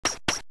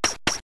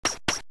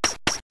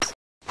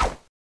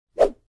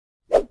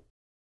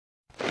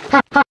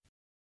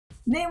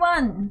Day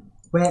 1!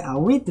 Where are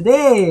we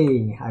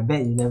today? I bet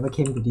you never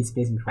came to this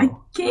place before. I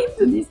came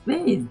to this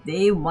place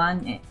Day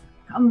 1 at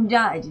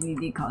Kamja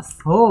Agility course.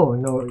 Oh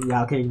no,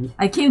 yeah, okay.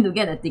 I came to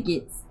get the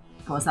tickets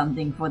for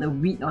something, for the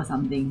wheat or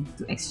something,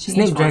 to exchange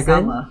Snake for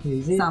Dragon?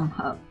 Is it? some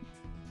herb.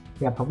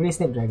 Yeah, probably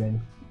Snake Dragon.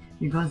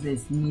 Because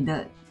it's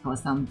needed for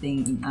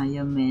something in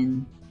Iron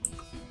Man.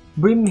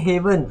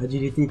 Brimhaven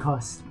Agility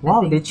course.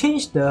 Wow, they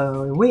changed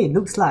the way it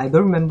looks like. I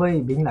don't remember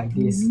it being like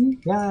this.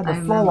 Yeah, the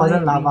floor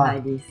wasn't lava.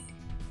 Like this.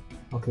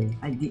 Okay.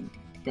 I did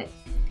that.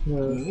 Yeah.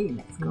 Okay,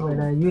 let's go.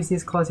 When I used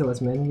this course, it was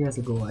many years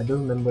ago. I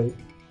don't remember it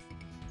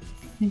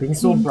I being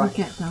so came bright. to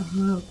get the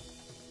herb.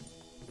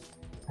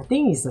 I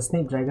think it's the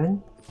Snake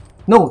Dragon.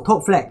 No,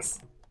 Toad Flax.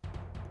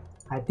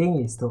 I think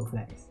it's Toad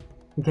Flax.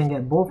 You can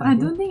get both. I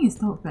don't think it's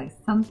Toad Flax.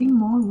 Something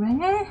more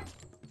rare.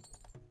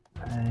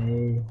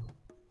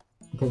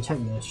 You can check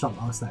the shop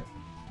outside.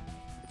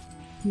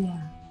 Yeah.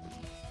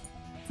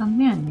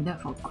 Something I needed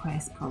for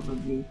quest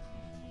probably.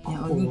 I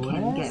only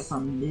can get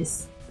from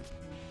this.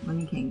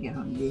 Only can get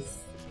from this.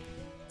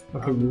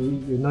 Okay,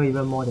 you know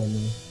even more than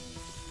me.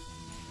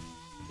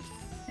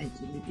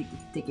 Agility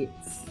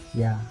tickets.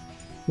 Yeah.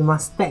 You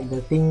must tag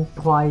the thing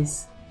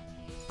twice.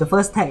 The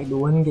first tag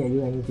won't get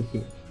you any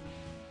ticket.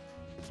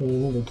 So you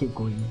need to keep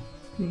going.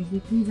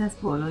 Basically just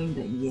following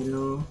the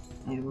yellow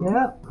arrow.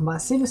 Yeah, but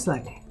seems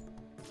like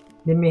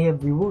they may have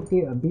reworked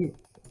it a bit.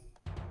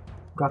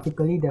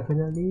 Graphically,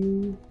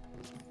 definitely.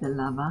 The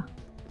lava.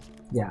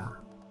 Yeah.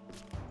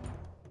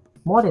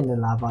 More than the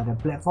lava, the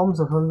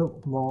platforms also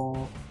look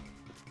more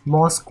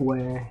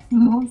square.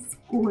 More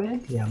square.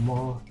 Yeah,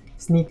 more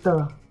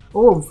neater.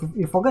 Oh,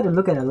 you forgot to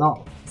look at the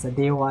log. It's a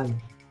day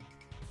 1.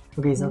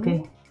 Okay, it's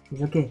okay.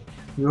 It's okay.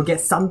 We will get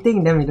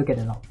something, then we look at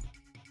the log.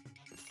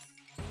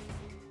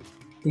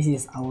 This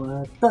is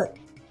our third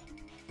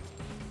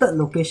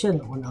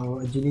location on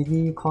our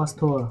agility course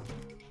tour.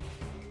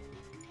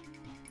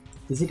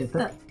 Is it the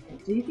third?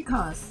 Agility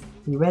course.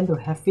 We went to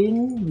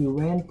Heffin, we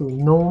went to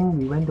Gnome,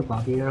 we went to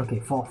Barbarian. Okay,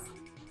 4th.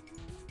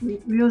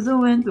 We also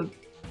went to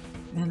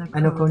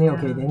Anaconia,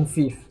 okay, then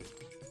 5th.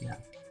 Yeah.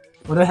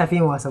 Although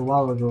Heffin was a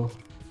while ago.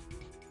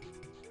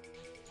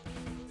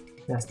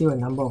 There are still a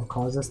number of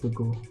courses to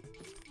go.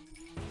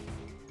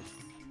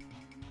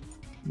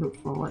 Look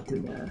forward to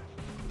the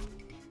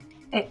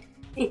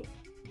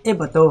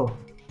Bato.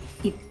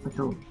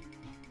 Bato.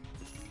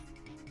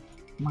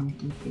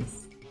 Monkey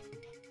face.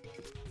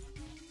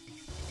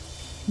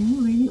 Can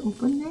you really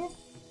open that?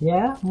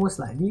 Yeah, most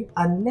likely.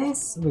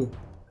 Unless, wait,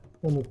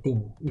 let me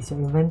think. Is your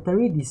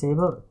inventory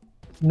disabled?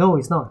 No,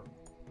 it's not.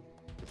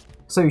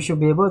 So you should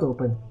be able to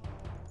open.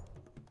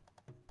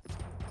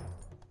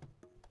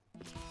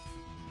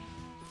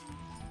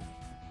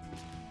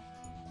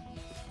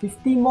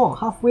 $50 more,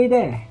 halfway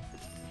there.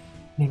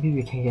 Maybe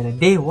we can get a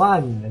day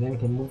 1 and then we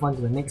can move on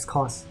to the next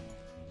course.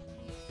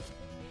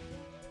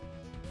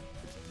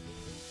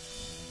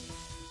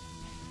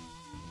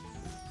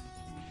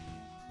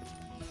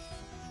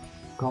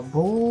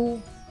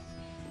 Gobble.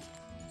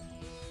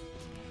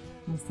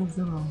 Is this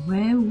a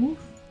werewolf?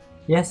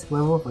 Yes,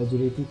 werewolf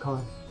agility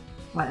course.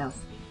 What else?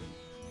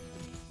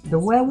 The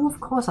werewolf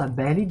course, I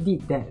barely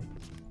did that.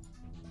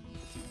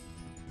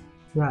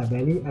 Yeah, I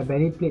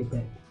barely played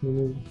that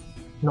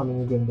not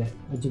mini game, that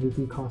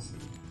agility course.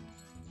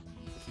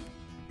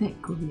 That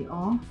could be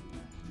all.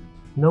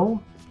 No,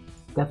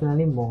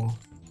 definitely more.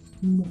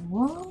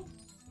 More?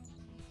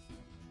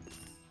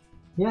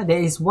 Yeah, there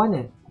is one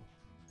at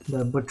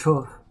the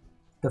Betrothed,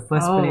 the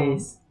first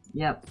place.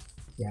 Yep.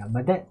 Yeah,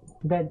 but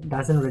that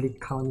doesn't really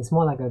count. It's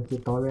more like a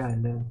tutorial I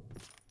learned.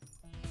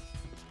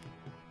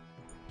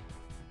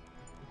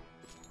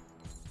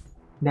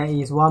 There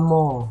is one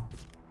more.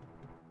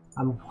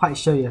 I'm quite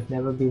sure you have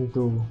never been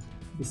to.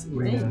 It's in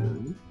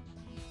the...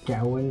 Okay,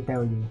 I won't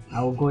tell you.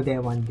 I will go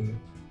there one day.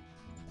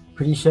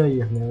 Pretty sure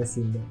you have never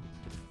seen that.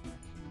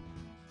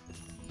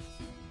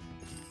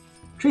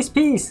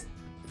 Crispies!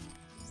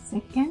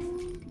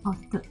 Second or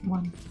third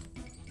one?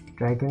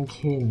 Dragon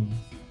King.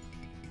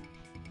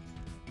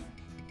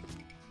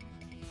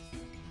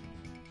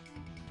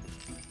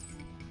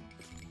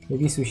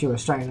 Maybe Sushi will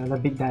strike another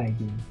big die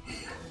again.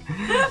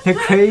 The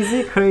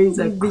crazy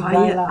big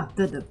die lah.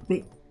 After the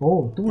big.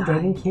 Oh, 2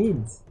 Dragon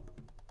Canes.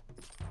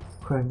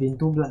 Could have been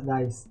 2 blood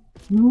dice.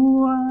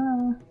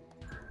 Wow.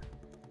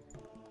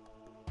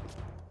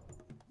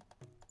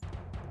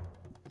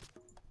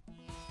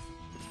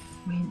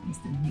 When is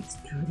the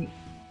next druid?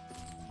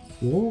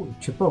 Oh,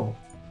 triple.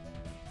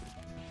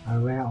 A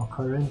rare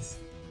occurrence.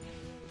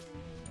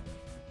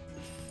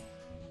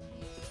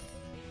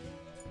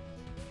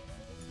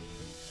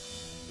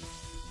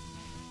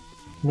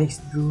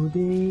 Next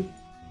druid.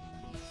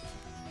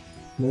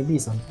 Maybe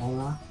it's on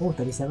Aura. Oh,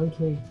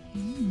 37k.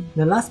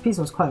 The last piece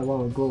was quite a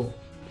while ago.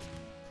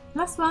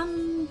 Last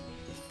one.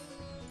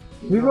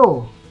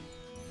 Reroll.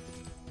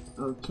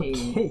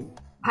 Okay.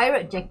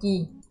 Pirate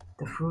Jackie.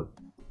 The fruit.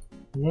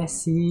 Let's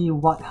see,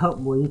 what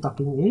herb were you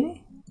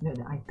talking? No,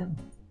 the item.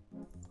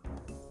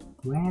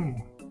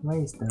 Where?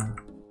 Where is the...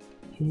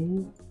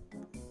 Okay.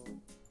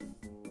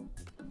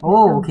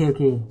 Oh,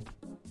 okay.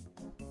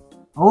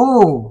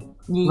 Oh!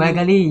 Yeah.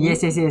 Waggly,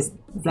 yes.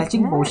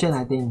 Fletching that? potion,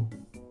 I think.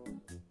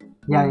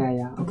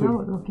 Yeah. Okay. I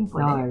was looking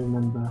for Now that. I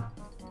remember.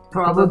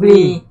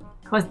 Probably.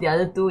 Because the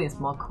other two is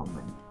more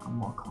common.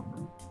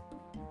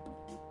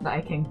 But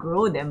I can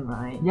grow them,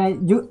 right? Yeah,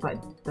 you. But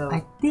the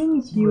I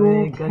think you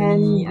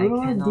Waggly, I can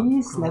cannot grow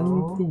this. grow. Let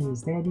me think.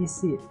 Is there this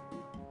seed?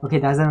 Okay,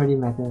 doesn't really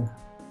matter.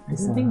 I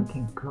don't think we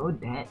can grow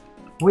that.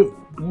 Wait,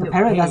 We need the to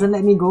parrot pay. doesn't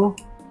let me go.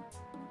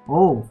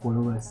 Oh,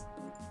 followers.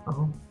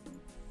 Oh.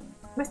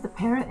 Where's the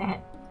parrot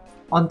at?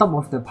 On top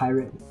of the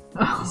pirate.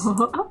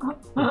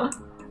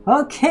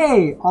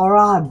 Okay,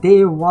 Aura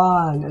Day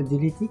 1.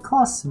 Agility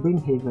cost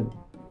Brimhaven.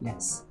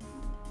 Yes.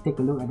 Take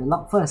a look at the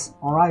log first.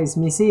 Aura is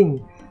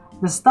missing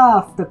the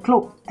staff, the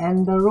cloak,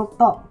 and the rope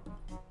top.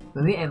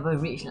 Will we ever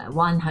reach like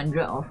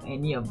 100 of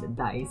any of the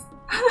dice?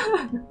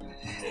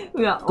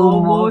 We are Two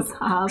more, almost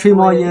halfway. 3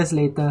 more years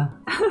later.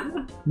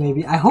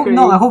 Maybe. I hope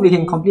not. I hope we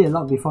can Crazy. complete a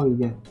lot before we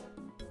get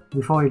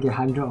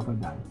 100 of a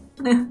die.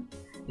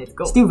 Let's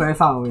go. Still very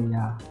far away,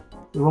 yeah.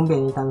 It won't be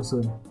anytime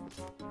soon.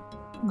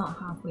 Not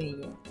halfway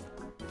yet.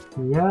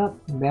 Yep,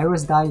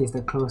 Barrel's die is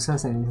the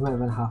closest and it's not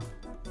even half.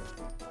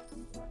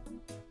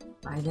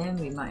 By then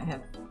we might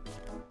have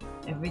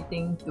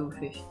everything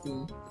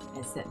 250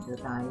 except the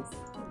dice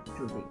and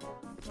Judy.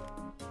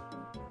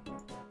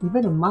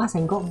 Even the mask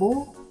and god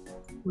bow,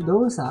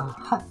 those are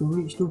hard to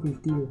reach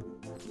 250.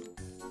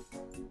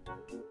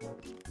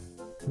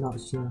 Not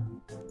sure.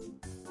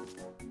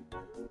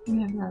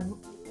 We have like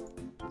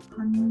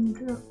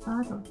 100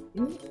 parts of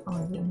each or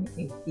is it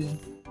only 80?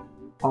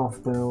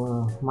 Of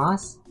the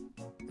mask?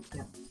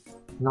 Yep.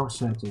 Not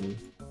sure actually.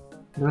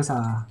 Those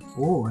are,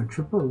 oh, a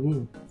triple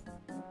win.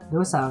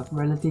 Those are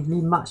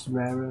relatively much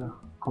rarer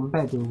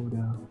compared to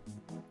the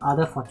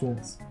other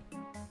fortunes.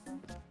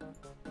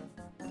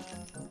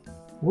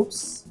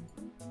 Whoops.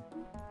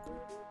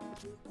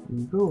 Here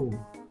we go.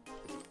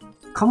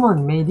 Come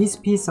on, may this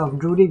piece of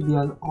Druidic be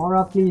an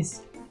aura,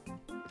 please.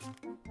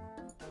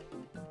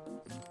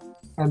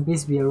 And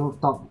please be a rope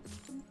top.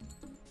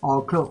 Or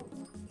a cloak.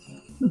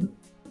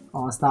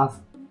 Or staff.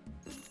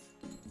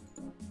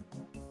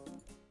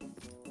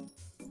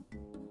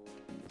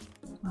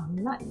 Our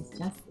luck is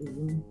just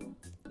isn't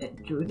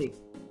that Judy.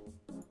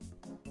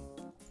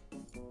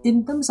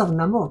 In terms of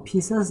number of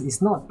pieces,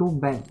 it's not too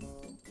bad.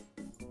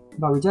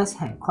 But we just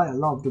had quite a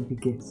lot of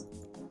duplicates.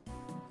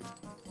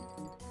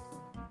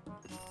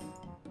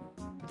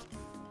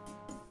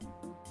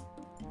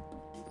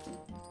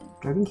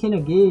 Dragon King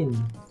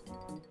again.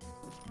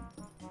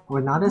 Oh,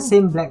 another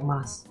same black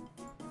mask.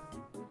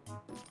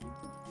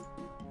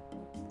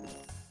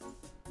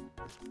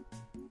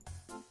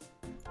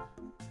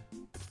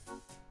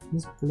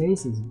 This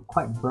place is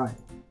quite bright.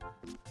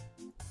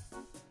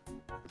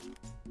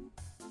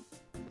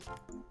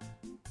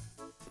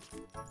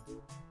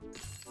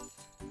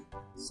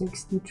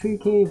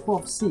 $63k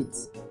for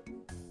seats.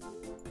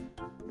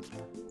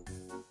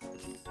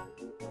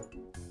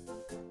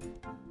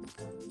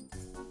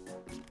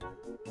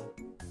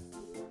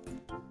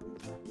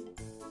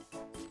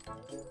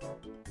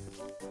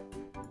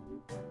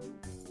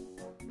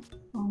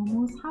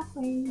 Almost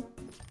halfway.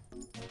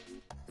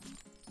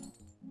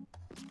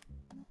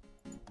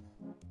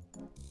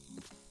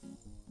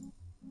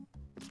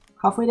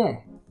 Halfway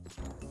there.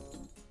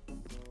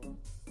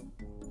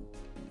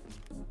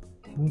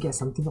 Can we get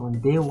something on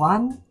day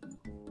 1?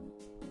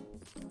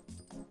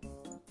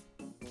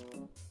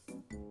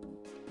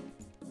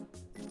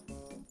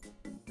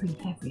 We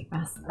have with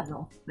us a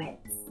lot of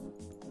bats.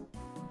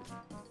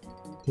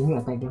 Can you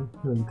attack them?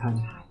 No, you can't.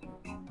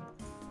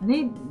 Are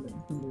they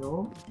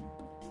below?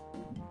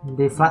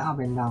 They fly up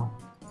and down.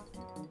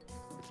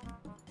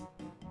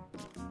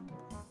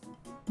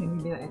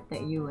 Maybe they'll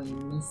attack you when you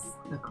miss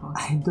the course.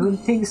 I don't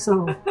think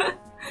so.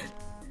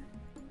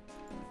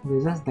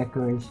 They're just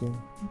decoration.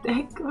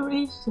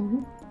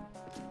 Decoration?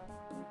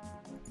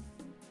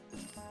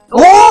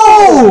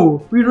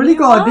 Oh! We really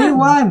got a day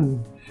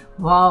 1!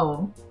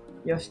 Wow,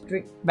 you're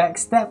strict.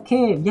 Backstab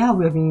cave. Yeah,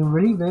 we've been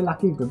really very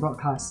lucky with the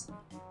broadcast.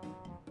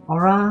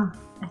 Aura.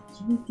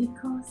 Agility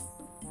cost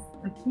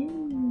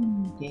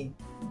again. Okay.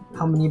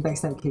 How many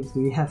backstab caves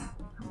do we have?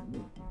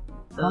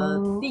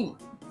 30.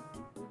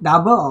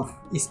 Double of,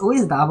 it's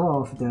always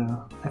double of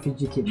the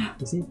effigy kit,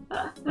 you see?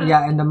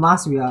 Yeah, and the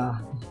mask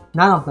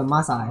none of the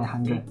masks are at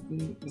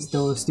 100.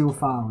 Still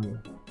far away.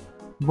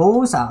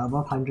 Bows are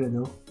above 100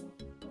 though.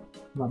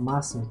 But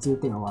masks will still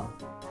take a while.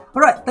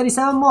 Alright,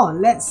 37 more,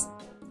 let's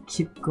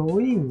keep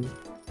going.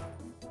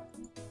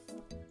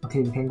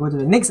 Okay, we can go to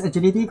the next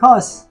agility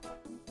course.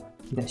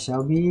 That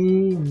shall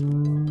be...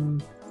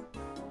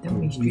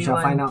 we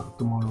shall find out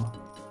tomorrow.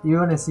 You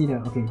wanna see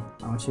the... Okay,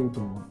 I'll show you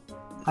tomorrow.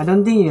 I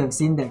don't think you have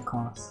seen that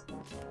course.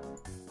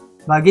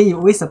 But again, you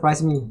always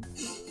surprise me.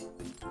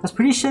 I was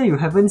pretty sure you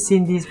haven't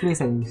seen this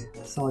place and you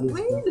saw this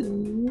place.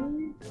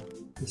 Really?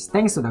 It's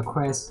thanks to the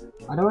quest.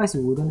 Otherwise,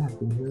 you wouldn't have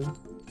been here.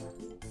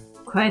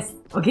 Quest.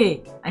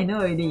 Okay, I know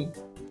already.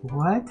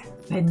 What?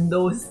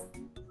 Vendors.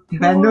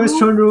 Vandal's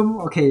throne room?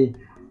 Okay,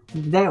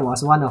 that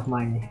was one of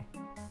my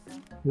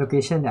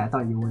location that I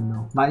thought you wouldn't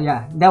know. But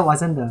yeah, that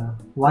wasn't the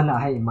one I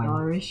had in mind.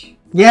 Nourish.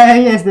 Yeah,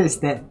 yes, that's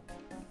that.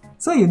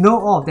 So you know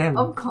all of them.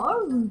 Of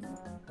course.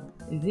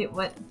 Is it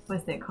what's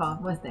that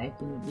called? What's the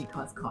agility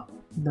course called?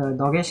 The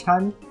Jagex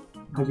Ltd,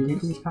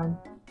 Agility Ltd,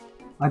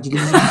 Agility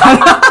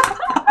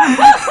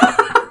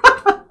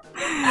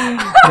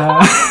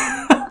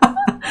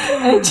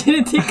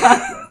Agility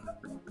card.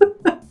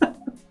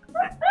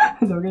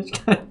 Jagex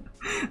Ltd,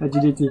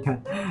 Agility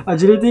Ltd,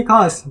 Agility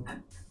course.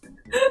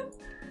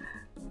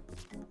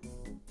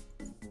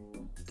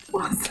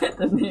 What's that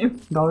the name?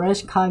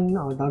 Jagex Ltd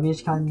or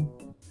Jagex Ltd.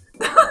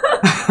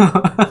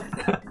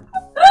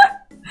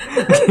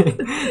 Okay.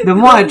 The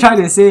more I try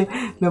to say,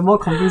 the more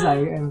confused I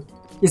am.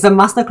 It's a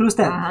master clue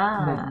step.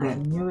 I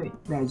knew it.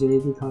 The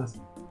agility course.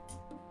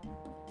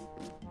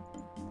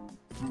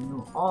 I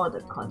know all the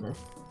corners.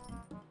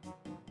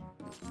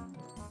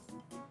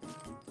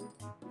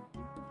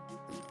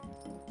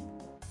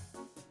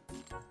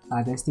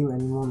 There's still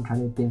any more I'm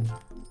trying to think.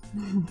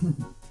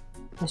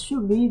 There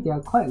should be, there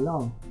are quite a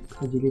lot of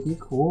agility.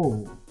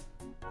 Oh.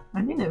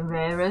 I think the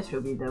rarest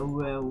will be the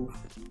werewolf.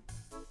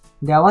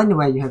 There are one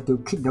where you have to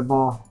kick the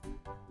ball.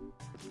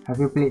 Have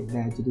you played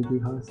the agility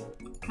course?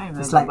 Can't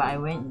remember, It's like, but I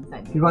went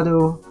inside. you got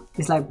to,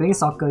 it's like playing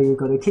soccer, you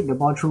got to kick the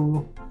ball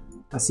through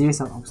a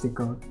series of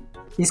obstacles.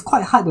 It's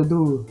quite hard to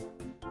do.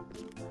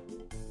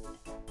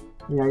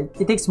 Yeah,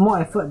 it takes more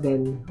effort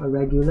than a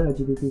regular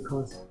agility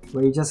course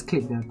where you just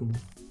click the thing.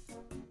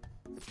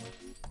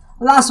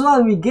 Last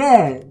one we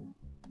get!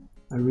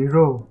 A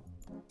reroll.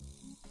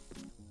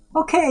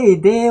 Okay,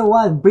 day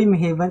 1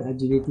 Brimhaven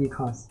agility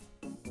course.